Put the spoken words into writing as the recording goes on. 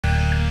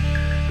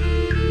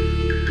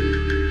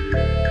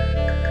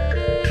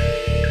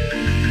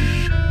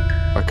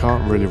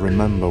can't really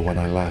remember when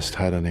I last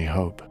had any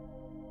hope.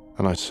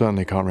 And I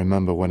certainly can't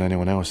remember when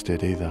anyone else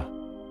did either.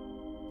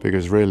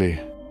 Because really,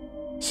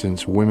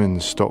 since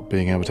women stopped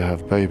being able to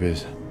have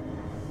babies,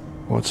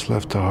 what's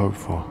left to hope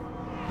for?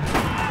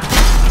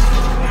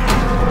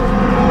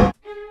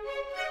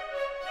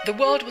 The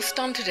world was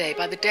stunned today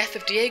by the death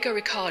of Diego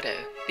Ricardo,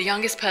 the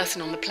youngest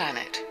person on the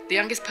planet. The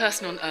youngest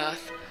person on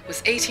Earth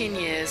was 18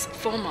 years,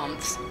 4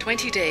 months,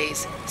 20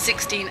 days,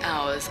 16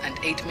 hours and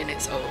 8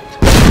 minutes old.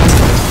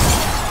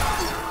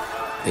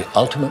 The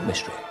ultimate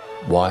mystery.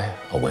 Why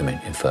are women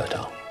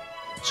infertile?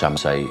 Some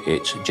say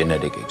it's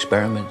genetic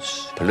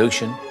experiments,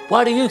 pollution.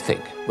 Why do you think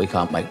we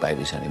can't make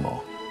babies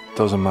anymore?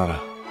 Doesn't matter.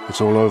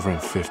 It's all over in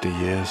 50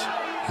 years.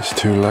 It's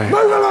too late.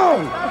 Move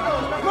along!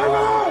 Move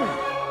along!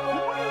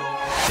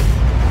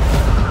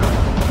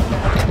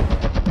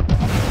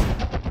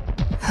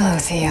 Hello,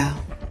 Theo.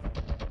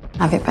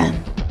 Have you been?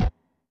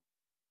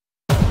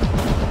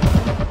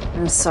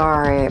 I'm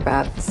sorry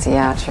about the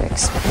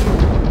theatrics.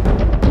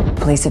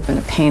 Police have been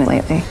a pain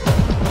lately.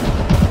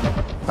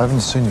 I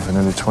haven't seen you for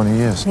nearly 20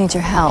 years. I need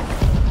your help.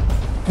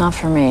 Not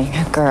for me,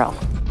 a girl.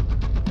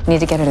 Need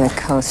to get her to the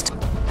coast,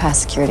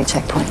 past security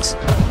checkpoints.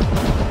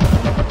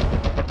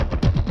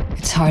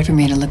 It's hard for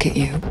me to look at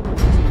you.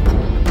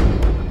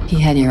 He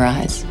had your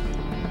eyes.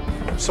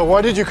 So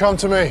why did you come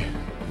to me?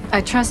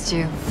 I trust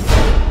you.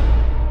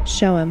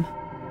 Show him.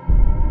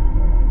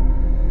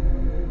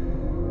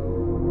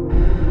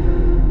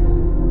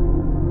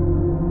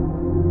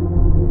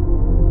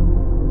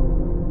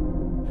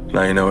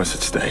 Now you know what's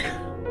at stake.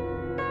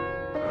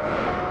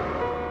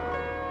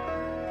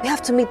 We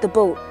have to meet the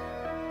boat.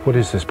 What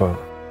is this boat?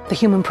 The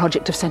Human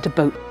Project have sent a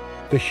boat.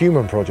 The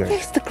Human Project?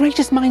 Yes, the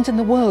greatest minds in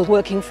the world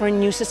working for a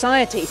new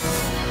society.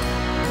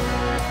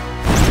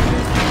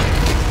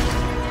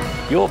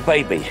 Your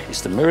baby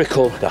is the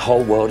miracle the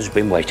whole world has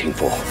been waiting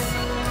for.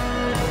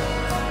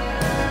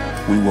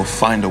 We will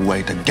find a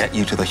way to get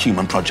you to the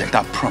Human Project,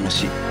 I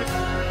promise you.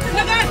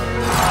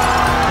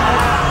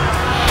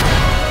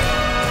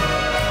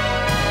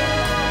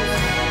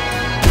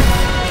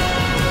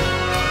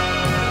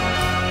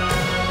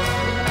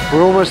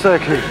 We're almost there,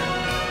 Keith.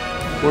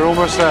 We're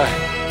almost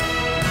there.